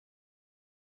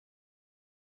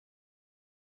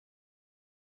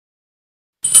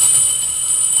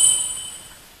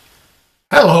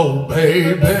Hello,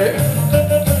 baby.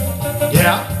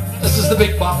 Yeah, this is the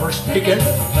Big Bopper speaking.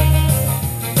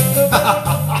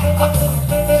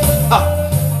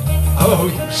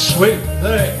 Oh, you sweet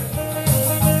thing.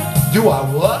 Do I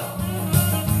what?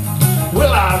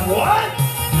 Will I what?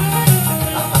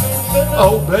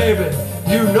 Oh, baby,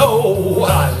 you know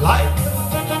what I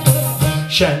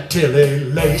like. Chantilly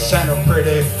lace and a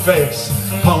pretty face,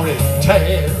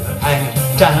 ponytail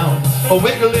hanging down, a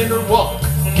wiggle in her walk,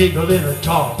 giggle in her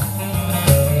talk,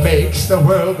 makes the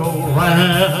world go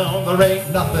round. There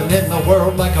ain't nothing in the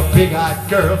world like a big-eyed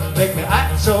girl. Make me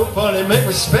act so funny, make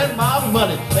me spend my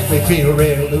money, make me feel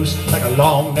real loose like a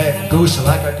long-necked goose,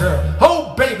 like a girl.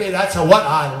 Oh, baby, that's what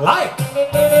I like.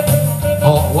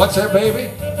 Oh, what's that, baby?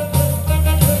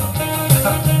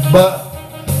 But,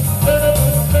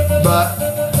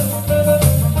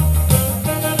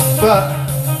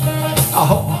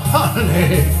 oh,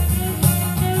 honey,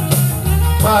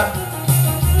 but,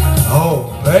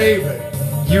 oh, baby,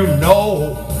 you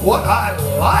know what I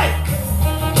like.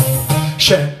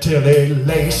 Chantilly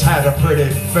lace had a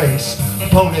pretty face,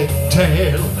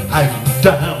 ponytail hanging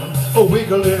down, a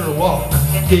wiggle in her walk,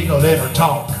 giggle in her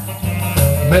talk,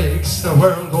 makes the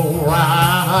world go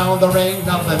round. There ain't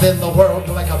nothing in the world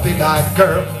like a big-eyed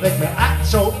girl. Make me act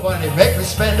so funny, make me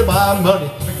spend my money,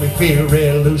 make me feel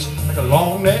real loose like a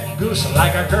long-necked goose,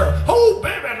 like a girl. Oh,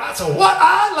 baby, that's what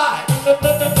I like.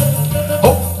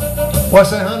 Oh,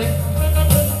 what's that, honey?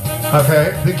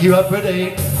 Okay, pick you up at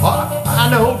 8. Oh, I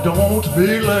know, don't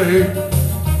be late.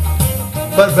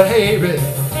 But baby,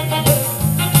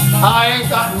 I ain't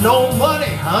got no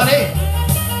money, honey.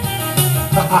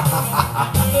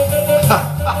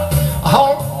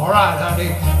 All right,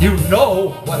 honey, you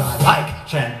know what I like.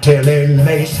 Chantilly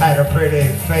lace had a pretty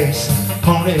face,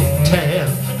 ponytail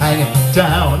hanging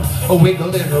down, a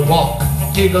wiggle in her walk,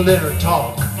 giggle in her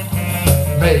talk,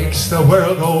 makes the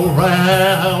world go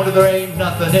round. There ain't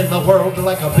nothing in the world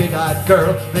like a big-eyed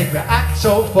girl. Make me act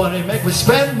so funny, make me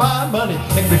spend my money,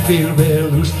 make me feel real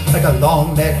loose like a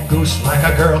long-necked goose, like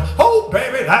a girl. Oh,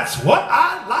 baby, that's what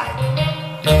I like.